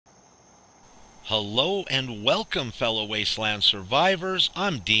Hello and welcome, fellow Wasteland survivors.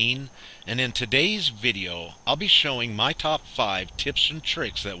 I'm Dean, and in today's video I'll be showing my top 5 tips and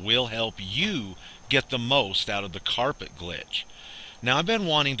tricks that will help you get the most out of the carpet glitch. Now, I've been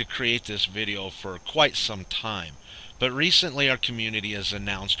wanting to create this video for quite some time, but recently our community has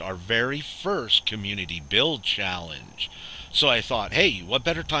announced our very first community build challenge. So I thought, hey, what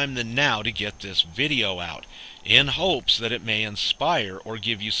better time than now to get this video out, in hopes that it may inspire or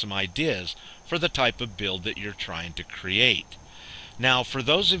give you some ideas for the type of build that you're trying to create. Now, for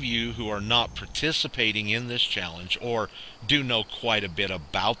those of you who are not participating in this challenge or do know quite a bit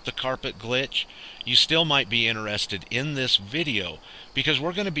about the carpet glitch, you still might be interested in this video because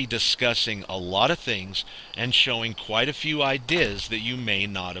we're going to be discussing a lot of things and showing quite a few ideas that you may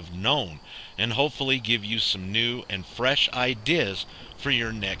not have known, and hopefully give you some new and fresh ideas for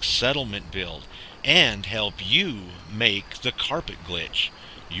your next settlement build and help you make the carpet glitch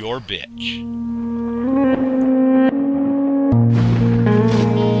your bitch.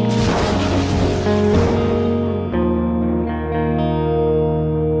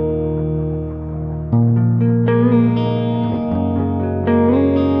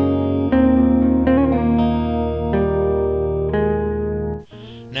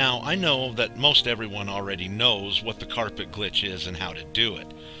 Now, I know that most everyone already knows what the carpet glitch is and how to do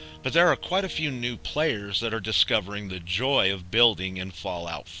it, but there are quite a few new players that are discovering the joy of building in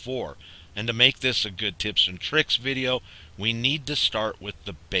Fallout 4. And to make this a good tips and tricks video, we need to start with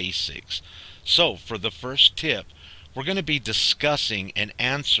the basics. So, for the first tip, we're going to be discussing and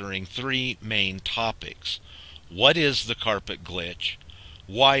answering 3 main topics. What is the carpet glitch?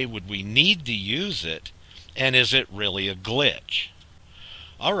 Why would we need to use it? And is it really a glitch?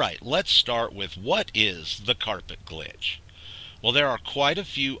 Alright, let's start with what is the carpet glitch? Well, there are quite a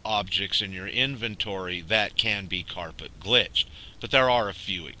few objects in your inventory that can be carpet glitched, but there are a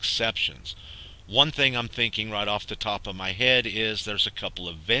few exceptions. One thing I'm thinking right off the top of my head is there's a couple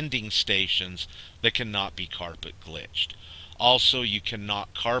of vending stations that cannot be carpet glitched. Also, you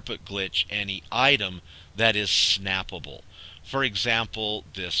cannot carpet glitch any item that is snappable. For example,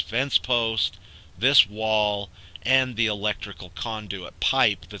 this fence post, this wall, and the electrical conduit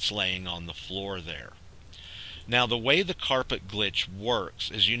pipe that's laying on the floor there. Now, the way the carpet glitch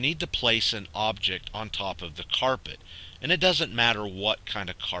works is you need to place an object on top of the carpet, and it doesn't matter what kind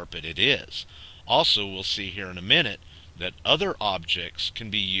of carpet it is. Also, we'll see here in a minute that other objects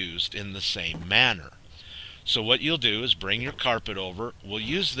can be used in the same manner. So what you'll do is bring your carpet over, we'll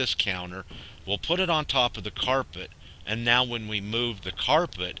use this counter, we'll put it on top of the carpet, and now when we move the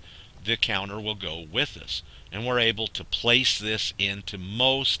carpet, the counter will go with us. And we're able to place this into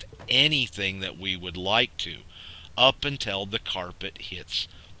most anything that we would like to, up until the carpet hits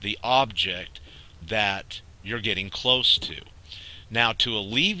the object that you're getting close to. Now, to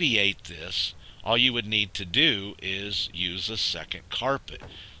alleviate this, all you would need to do is use a second carpet.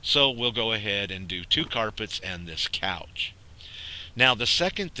 So we'll go ahead and do 2 carpets and this couch. Now, the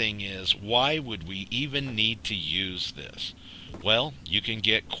second thing is, why would we even need to use this? Well, you can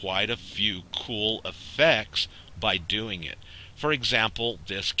get quite a few cool effects by doing it. For example,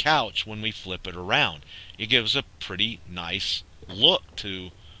 this couch, when we flip it around, it gives a pretty nice look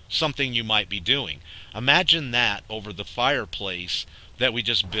to something you might be doing. Imagine that over the fireplace that we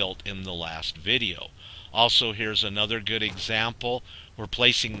just built in the last video. Also, here's another good example. We're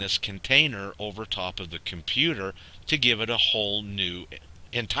placing this container over top of the computer to give it a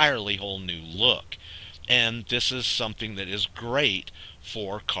entirely whole new look. And this is something that is great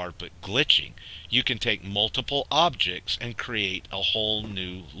for carpet glitching. You can take multiple objects and create a whole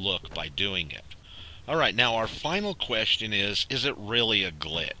new look by doing it. Alright, now our final question is it really a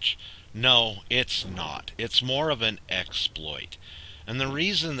glitch? No, it's not. It's more of an exploit. And the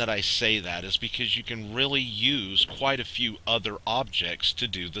reason that I say that is because you can really use quite a few other objects to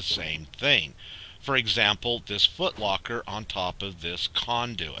do the same thing. For example, this footlocker on top of this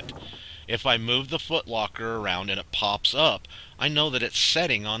conduit. If I move the footlocker around and it pops up, I know that it's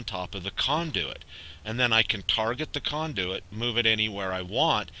setting on top of the conduit. And then I can target the conduit, move it anywhere I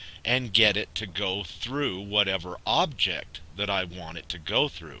want, and get it to go through whatever object that I want it to go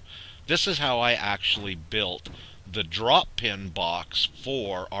through. This is how I actually built the drop pin box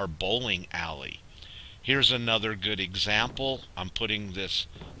for our bowling alley. Here's another good example. I'm putting this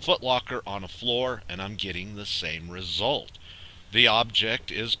footlocker on a floor and I'm getting the same result. The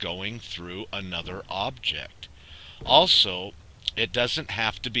object is going through another object. Also, it doesn't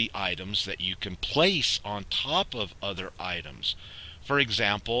have to be items that you can place on top of other items. For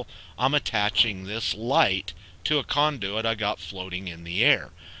example, I'm attaching this light to a conduit I got floating in the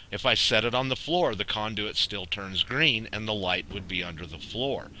air. If I set it on the floor, the conduit still turns green and the light would be under the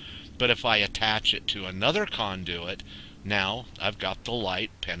floor. But if I attach it to another conduit, now I've got the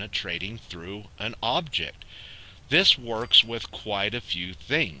light penetrating through an object. This works with quite a few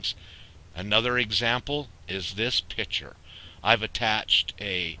things. Another example is this picture. I've attached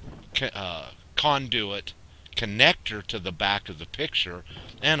a conduit connector to the back of the picture,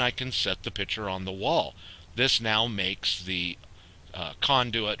 and I can set the picture on the wall. This now makes the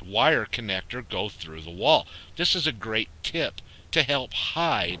conduit wire connector go through the wall. This is a great tip to help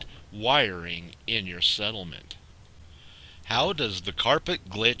hide wiring in your settlement. How does the carpet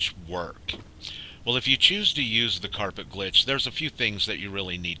glitch work? Well, if you choose to use the carpet glitch, there's a few things that you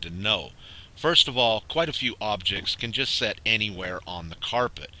really need to know. First of all, quite a few objects can just set anywhere on the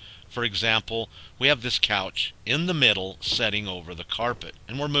carpet. For example, we have this couch in the middle setting over the carpet,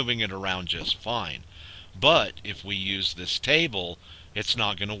 and we're moving it around just fine. But if we use this table, it's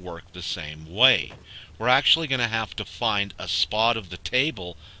not going to work the same way. We're actually going to have to find a spot of the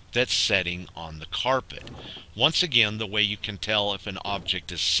table that's setting on the carpet. Once again, the way you can tell if an object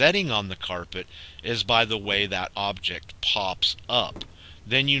is setting on the carpet is by the way that object pops up.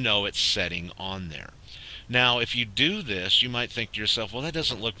 Then you know it's setting on there. Now, if you do this, you might think to yourself, well, that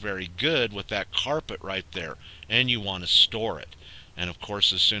doesn't look very good with that carpet right there, and you want to store it. And of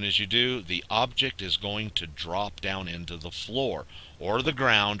course, as soon as you do, the object is going to drop down into the floor or the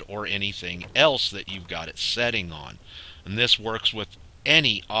ground or anything else that you've got it setting on. And this works with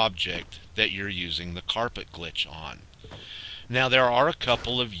any object that you're using the carpet glitch on. Now, there are a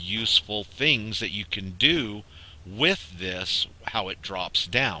couple of useful things that you can do with this, how it drops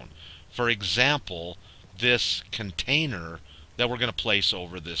down. For example, this container that we're going to place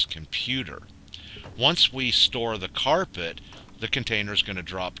over this computer. Once we store the carpet, the container is going to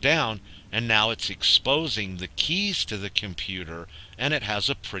drop down, and now it's exposing the keys to the computer, and it has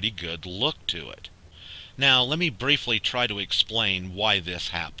a pretty good look to it. Now, let me briefly try to explain why this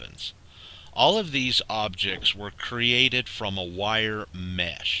happens. All of these objects were created from a wire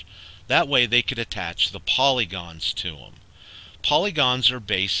mesh. That way they could attach the polygons to them. Polygons are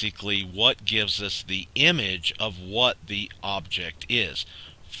basically what gives us the image of what the object is.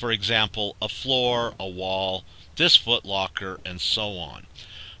 For example, a floor, a wall, this footlocker, and so on.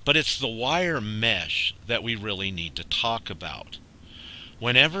 But it's the wire mesh that we really need to talk about.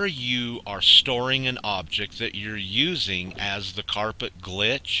 Whenever you are storing an object that you're using as the carpet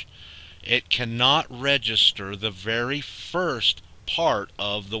glitch, it cannot register the very first part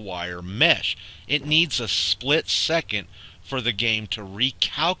of the wire mesh. It needs a split second for the game to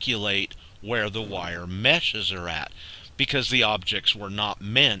recalculate where the wire meshes are at, because the objects were not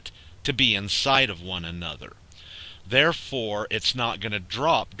meant to be inside of one another. Therefore, it's not going to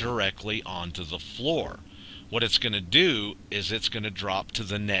drop directly onto the floor. What it's going to do is it's going to drop to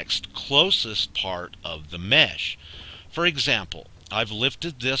the next closest part of the mesh. For example, I've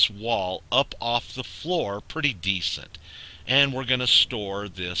lifted this wall up off the floor pretty decent, and we're going to store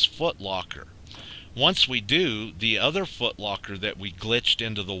this footlocker. Once we do, the other footlocker that we glitched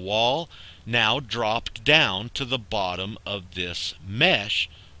into the wall now dropped down to the bottom of this mesh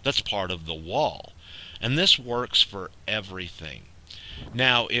that's part of the wall. And this works for everything.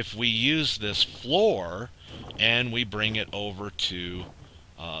 Now, if we use this floor and we bring it over to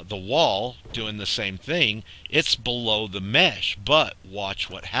the wall, doing the same thing, it's below the mesh, but watch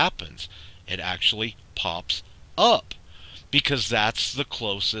what happens. It actually pops up, because that's the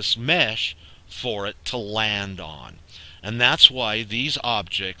closest mesh for it to land on. And that's why these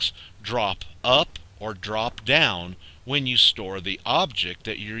objects drop up or drop down when you store the object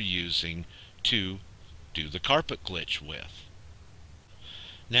that you're using to do the carpet glitch with.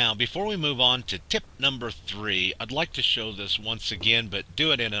 Now, before we move on to tip number 3, I'd like to show this once again, but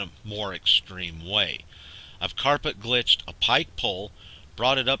do it in a more extreme way. I've carpet glitched a pike pole,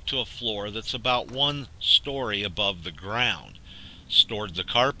 brought it up to a floor that's about 1 story above the ground, stored the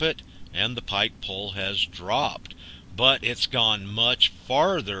carpet, and the pike pole has dropped, but it's gone much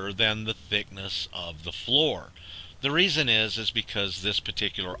farther than the thickness of the floor. The reason is because this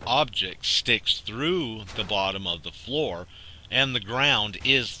particular object sticks through the bottom of the floor, and the ground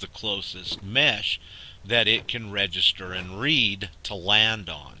is the closest mesh that it can register and read to land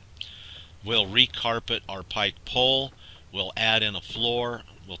on. We'll recarpet our pike pole, we'll add in a floor,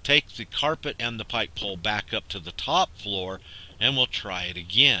 we'll take the carpet and the pike pole back up to the top floor, and we'll try it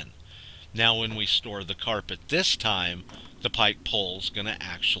again. Now, when we store the carpet this time, the pike pole's going to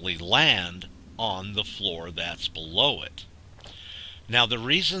actually land on the floor that's below it. Now, the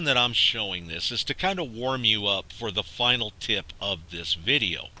reason that I'm showing this is to kind of warm you up for the final tip of this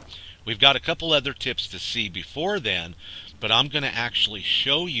video. We've got a couple other tips to see before then, but I'm going to actually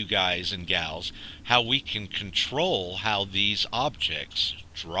show you guys and gals how we can control how these objects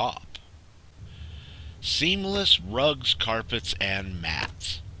drop. Seamless rugs, carpets, and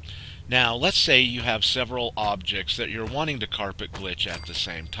mats. Now, let's say you have several objects that you're wanting to carpet glitch at the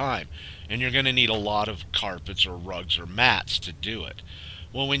same time, and you're going to need a lot of carpets or rugs or mats to do it.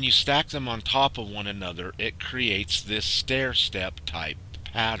 Well, when you stack them on top of one another, it creates this stair-step type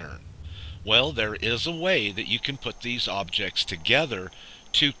pattern. Well, there is a way that you can put these objects together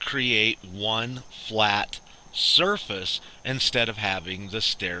to create one flat surface instead of having the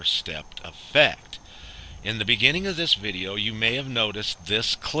stair-stepped effect. In the beginning of this video, you may have noticed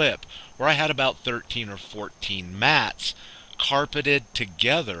this clip where I had about 13 or 14 mats carpeted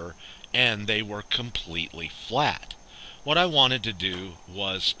together and they were completely flat. What I wanted to do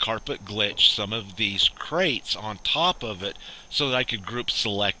was carpet glitch some of these crates on top of it so that I could group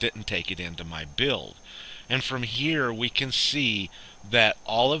select it and take it into my build. And from here we can see that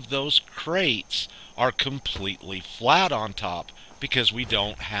all of those crates are completely flat on top because we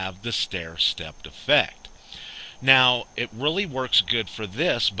don't have the stair-stepped effect. Now, it really works good for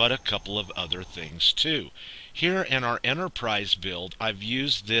this, but a couple of other things too. Here in our enterprise build, I've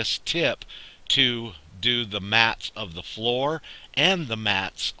used this tip to do the mats of the floor and the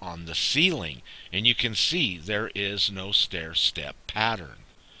mats on the ceiling, and you can see there is no stair-step pattern.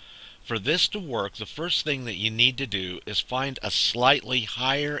 For this to work, the first thing that you need to do is find a slightly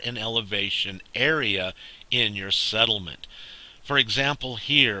higher in elevation area in your settlement. For example,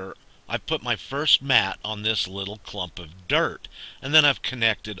 here I've put my first mat on this little clump of dirt, and then I've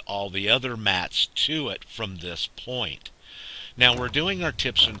connected all the other mats to it from this point. Now we're doing our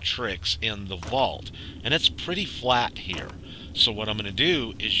tips and tricks in the vault, and it's pretty flat here. So what I'm going to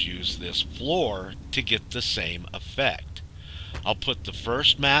do is use this floor to get the same effect. I'll put the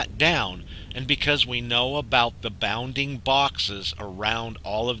first mat down, and because we know about the bounding boxes around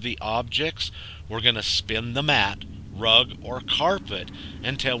all of the objects, we're going to spin the mat, rug, or carpet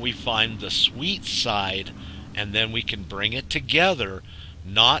until we find the sweet side, and then we can bring it together,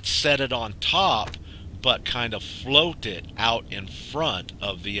 not set it on top, but kind of float it out in front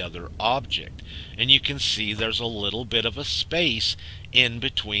of the other object. And you can see there's a little bit of a space in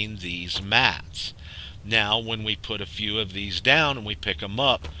between these mats. Now when we put a few of these down and we pick them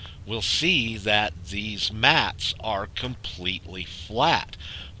up, we'll see that these mats are completely flat,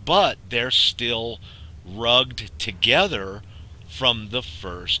 but they're still rugged together from the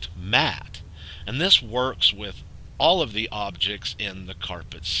first mat. And this works with all of the objects in the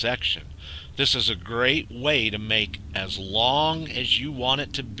carpet section. This is a great way to make, as long as you want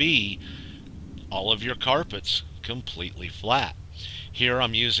it to be, all of your carpets completely flat. Here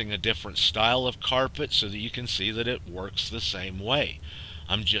I'm using a different style of carpet so that you can see that it works the same way.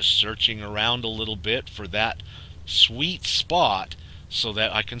 I'm just searching around a little bit for that sweet spot so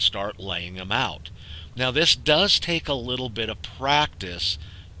that I can start laying them out. Now this does take a little bit of practice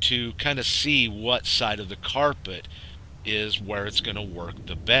to kind of see what side of the carpet is where it's going to work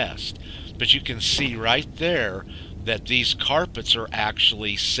the best. But you can see right there that these carpets are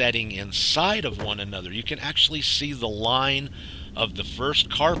actually setting inside of one another. You can actually see the line of the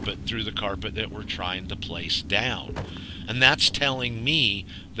first carpet through the carpet that we're trying to place down. And that's telling me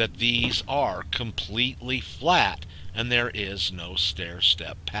that these are completely flat and there is no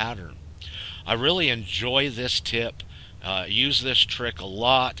stair-step pattern. I really enjoy this tip, use this trick a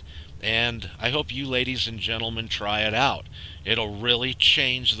lot, and I hope you ladies and gentlemen try it out. It'll really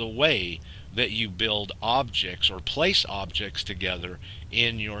change the way that you build objects or place objects together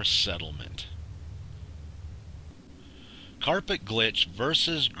in your settlement. Carpet glitch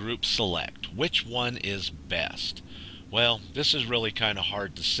versus group select. Which one is best? Well, this is really kind of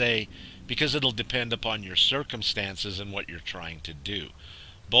hard to say because it'll depend upon your circumstances and what you're trying to do.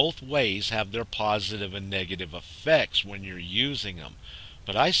 Both ways have their positive and negative effects when you're using them.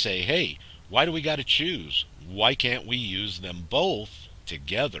 But I say, hey, why do we got to choose? Why can't we use them both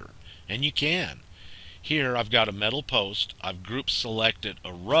together? And you can. Here I've got a metal post, I've group selected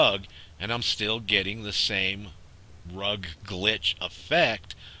a rug, and I'm still getting the same rug glitch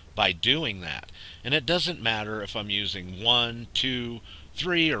effect by doing that. And it doesn't matter if I'm using 1, 2,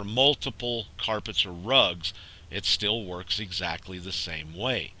 3, or multiple carpets or rugs, it still works exactly the same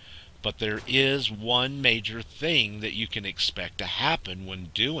way. But there is one major thing that you can expect to happen when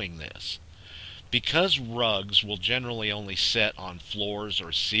doing this. Because rugs will generally only set on floors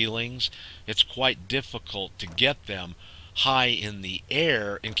or ceilings, it's quite difficult to get them high in the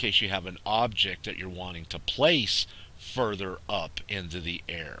air in case you have an object that you're wanting to place further up into the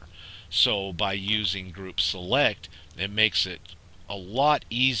air. So by using group select, it makes it a lot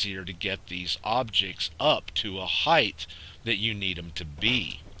easier to get these objects up to a height that you need them to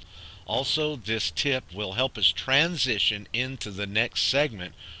be. Also, this tip will help us transition into the next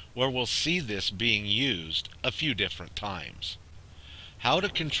segment where we'll see this being used a few different times. How to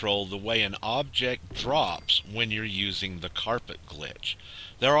control the way an object drops when you're using the carpet glitch.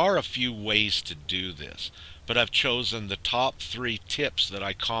 There are a few ways to do this, but I've chosen the top 3 tips that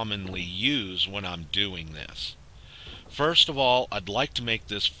I commonly use when I'm doing this. First of all, I'd like to make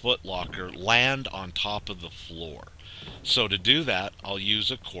this footlocker land on top of the floor. So to do that, I'll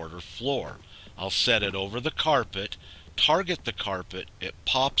use a quarter floor. I'll set it over the carpet, target the carpet, it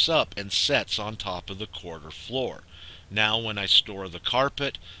pops up and sets on top of the quarter floor. Now when I store the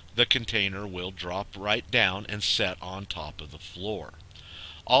carpet, the container will drop right down and set on top of the floor.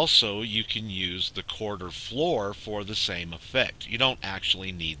 Also, you can use the quarter floor for the same effect. You don't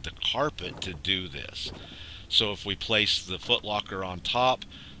actually need the carpet to do this. So if we place the footlocker on top,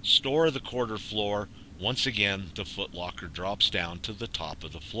 store the quarter floor, once again the footlocker drops down to the top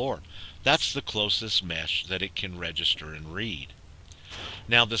of the floor. That's the closest mesh that it can register and read.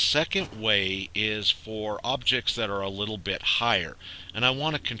 Now the second way is for objects that are a little bit higher, and I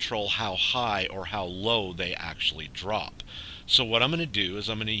want to control how high or how low they actually drop. So what I'm going to do is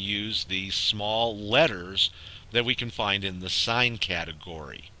I'm going to use these small letters that we can find in the sign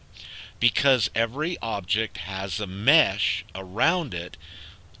category. Because every object has a mesh around it,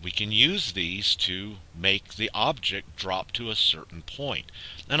 we can use these to make the object drop to a certain point.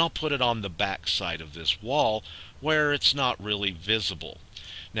 And I'll put it on the back side of this wall where it's not really visible.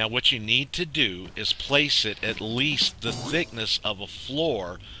 Now what you need to do is place it at least the thickness of a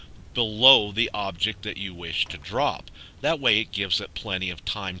floor below the object that you wish to drop. That way it gives it plenty of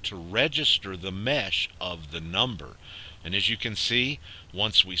time to register the mesh of the number. And as you can see,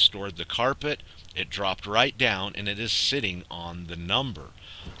 once we stored the carpet, it dropped right down and it is sitting on the number.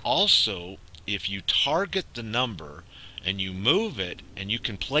 Also, if you target the number and you move it and you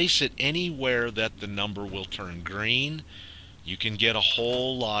can place it anywhere that the number will turn green, you can get a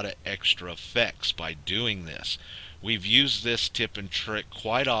whole lot of extra effects by doing this. We've used this tip and trick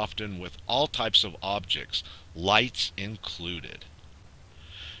quite often with all types of objects, lights included.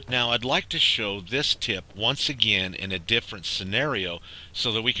 Now I'd like to show this tip once again in a different scenario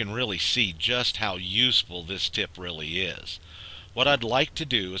so that we can really see just how useful this tip really is. What I'd like to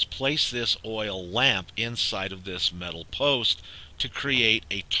do is place this oil lamp inside of this metal post to create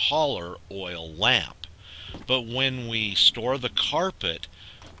a taller oil lamp. But when we store the carpet,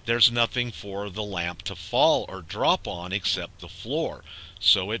 there's nothing for the lamp to fall or drop on except the floor.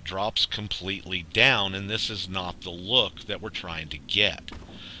 So it drops completely down, and this is not the look that we're trying to get.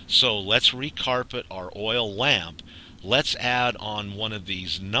 So let's recarpet our oil lamp. Let's add on one of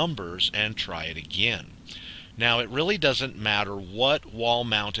these numbers and try it again. Now it really doesn't matter what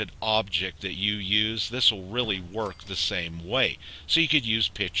wall-mounted object that you use, this will really work the same way. So you could use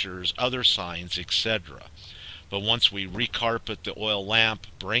pictures, other signs, etc. But once we recarpet the oil lamp,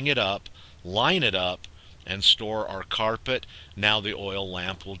 bring it up, line it up, and store our carpet, now the oil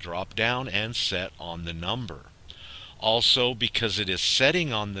lamp will drop down and set on the number. Also, because it is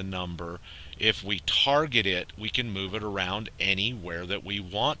setting on the number, if we target it, we can move it around anywhere that we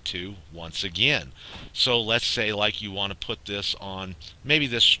want to once again. So let's say like you want to put this on maybe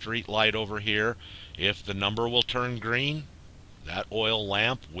this street light over here. If the number will turn green, that oil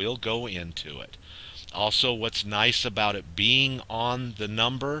lamp will go into it. Also, what's nice about it being on the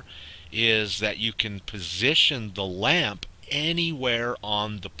number is that you can position the lamp anywhere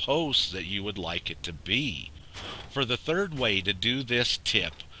on the post that you would like it to be. For the third way to do this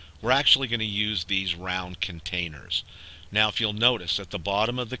tip, we're actually going to use these round containers. Now if you'll notice at the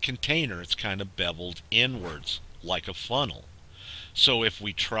bottom of the container it's kind of beveled inwards like a funnel. So if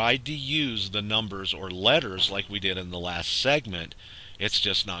we tried to use the numbers or letters like we did in the last segment, it's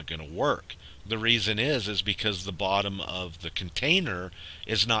just not going to work. The reason is because the bottom of the container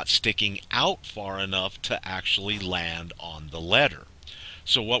is not sticking out far enough to actually land on the letter.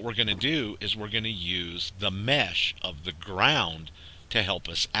 So what we're going to do is we're going to use the mesh of the ground to help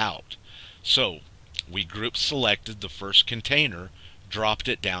us out. So we group selected the first container, dropped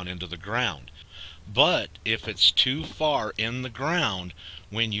it down into the ground. But if it's too far in the ground,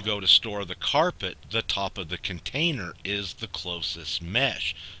 when you go to store the carpet, the top of the container is the closest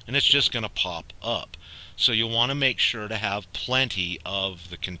mesh, and it's just going to pop up. So you'll want to make sure to have plenty of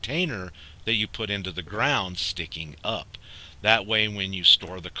the container that you put into the ground sticking up. That way when you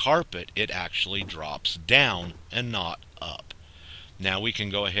store the carpet, it actually drops down and not up. Now we can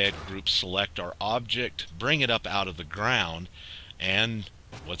go ahead, group select our object, bring it up out of the ground, and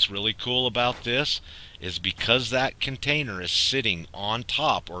what's really cool about this is because that container is sitting on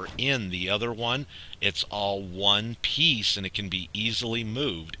top or in the other one, it's all one piece and it can be easily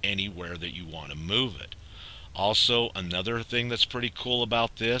moved anywhere that you want to move it. Also, another thing that's pretty cool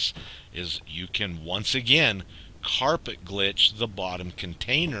about this is you can once again carpet glitch the bottom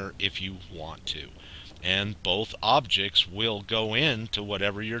container if you want to. And both objects will go into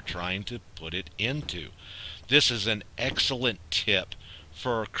whatever you're trying to put it into. This is an excellent tip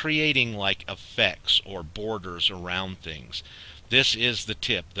for creating like effects or borders around things. This is the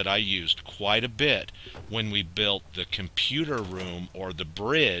tip that I used quite a bit when we built the computer room or the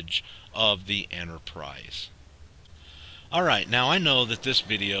bridge of the Enterprise. Alright, now I know that this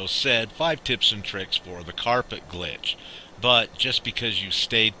video said 5 tips and tricks for the carpet glitch, but just because you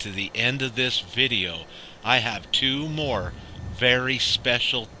stayed to the end of this video, I have 2 more very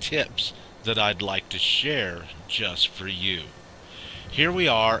special tips that I'd like to share just for you. Here we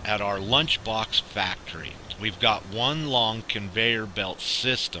are at our lunchbox factory. We've got one long conveyor belt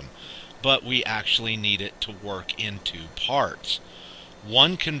system, but we actually need it to work in 2 parts.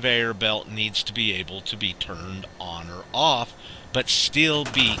 One conveyor belt needs to be able to be turned on or off, but still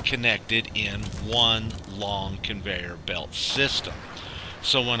be connected in one long conveyor belt system.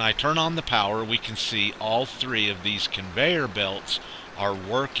 So when I turn on the power, we can see all 3 of these conveyor belts are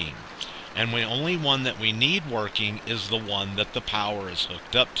working. And the only one that we need working is the one that the power is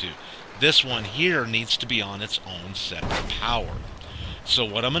hooked up to. This one here needs to be on its own separate power. So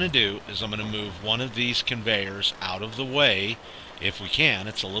what I'm going to do is I'm going to move one of these conveyors out of the way. If we can,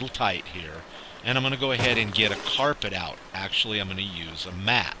 it's a little tight here. And I'm going to go ahead and get a carpet out. Actually, I'm going to use a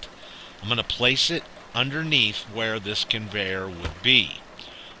mat. I'm going to place it underneath where this conveyor would be.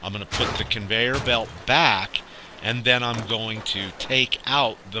 I'm going to put the conveyor belt back, and then I'm going to take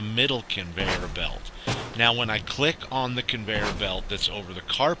out the middle conveyor belt. Now when I click on the conveyor belt that's over the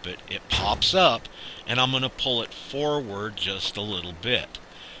carpet, it pops up, and I'm going to pull it forward just a little bit.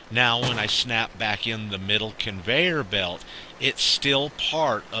 Now when I snap back in the middle conveyor belt, it's still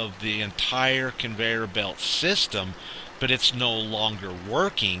part of the entire conveyor belt system, but it's no longer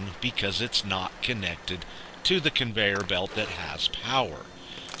working because it's not connected to the conveyor belt that has power.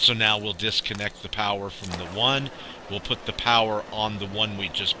 So now we'll disconnect the power from the one, we'll put the power on the one we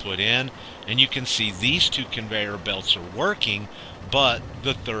just put in, and you can see these 2 conveyor belts are working, but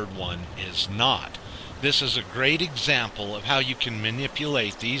the third one is not. This is a great example of how you can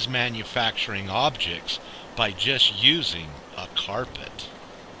manipulate these manufacturing objects by just using a carpet.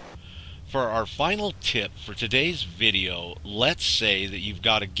 For our final tip for today's video, let's say that you've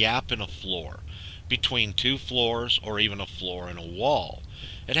got a gap in a floor, between 2 floors or even a floor and a wall.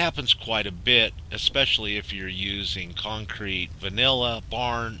 It happens quite a bit, especially if you're using concrete, vanilla,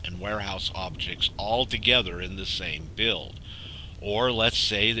 barn, and warehouse objects all together in the same build. Or let's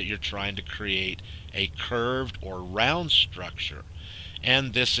say that you're trying to create a curved or round structure,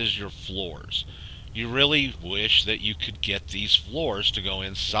 and this is your floors. You really wish that you could get these floors to go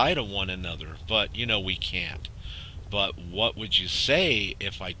inside of one another, but you know we can't. But what would you say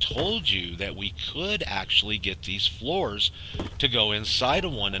if I told you that we could actually get these floors to go inside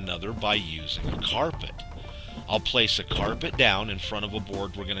of one another by using a carpet? I'll place a carpet down in front of a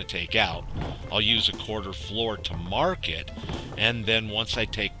board we're going to take out. I'll use a 1/4 floor to mark it, and then once I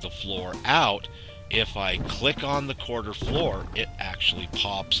take the floor out, if I click on the 1/4 floor, it actually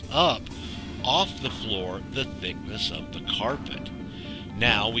pops up off the floor the thickness of the carpet.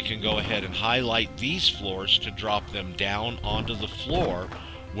 Now we can go ahead and highlight these floors to drop them down onto the floor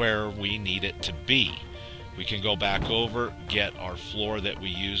where we need it to be. We can go back over, get our floor that we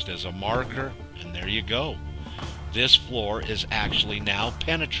used as a marker, and there you go. This floor is actually now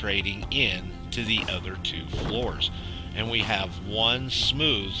penetrating in to the other 2 floors. And we have one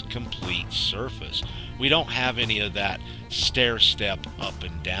smooth, complete surface. We don't have any of that stair step up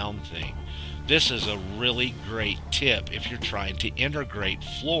and down thing. This is a really great tip if you're trying to integrate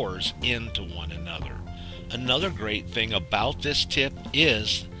floors into one another. Another great thing about this tip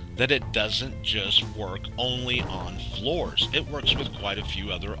is that it doesn't just work only on floors. It works with quite a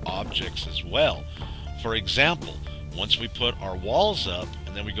few other objects as well. For example, once we put our walls up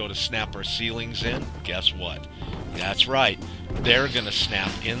and then we go to snap our ceilings in, guess what? That's right, they're going to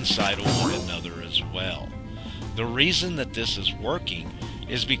snap inside of one another as well. The reason that this is working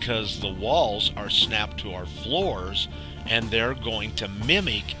is because the walls are snapped to our floors, and they're going to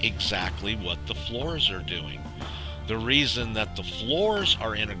mimic exactly what the floors are doing. The reason that the floors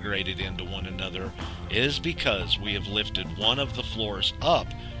are integrated into one another is because we have lifted one of the floors up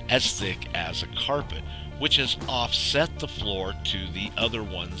as thick as a carpet, which has offset the floor to the other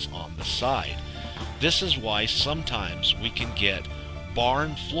ones on the side. This is why sometimes we can get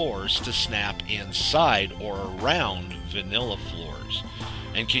barn floors to snap inside or around vanilla floors.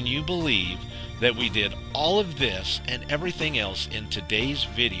 And can you believe that we did all of this and everything else in today's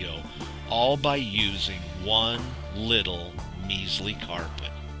video all by using one little measly carpet.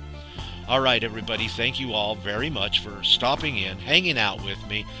 Alright everybody, thank you all very much for stopping in, hanging out with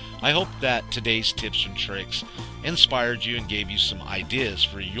me. I hope that today's tips and tricks inspired you and gave you some ideas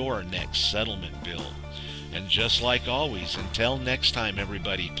for your next settlement build. And just like always, until next time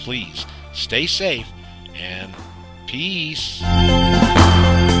everybody, please stay safe and peace.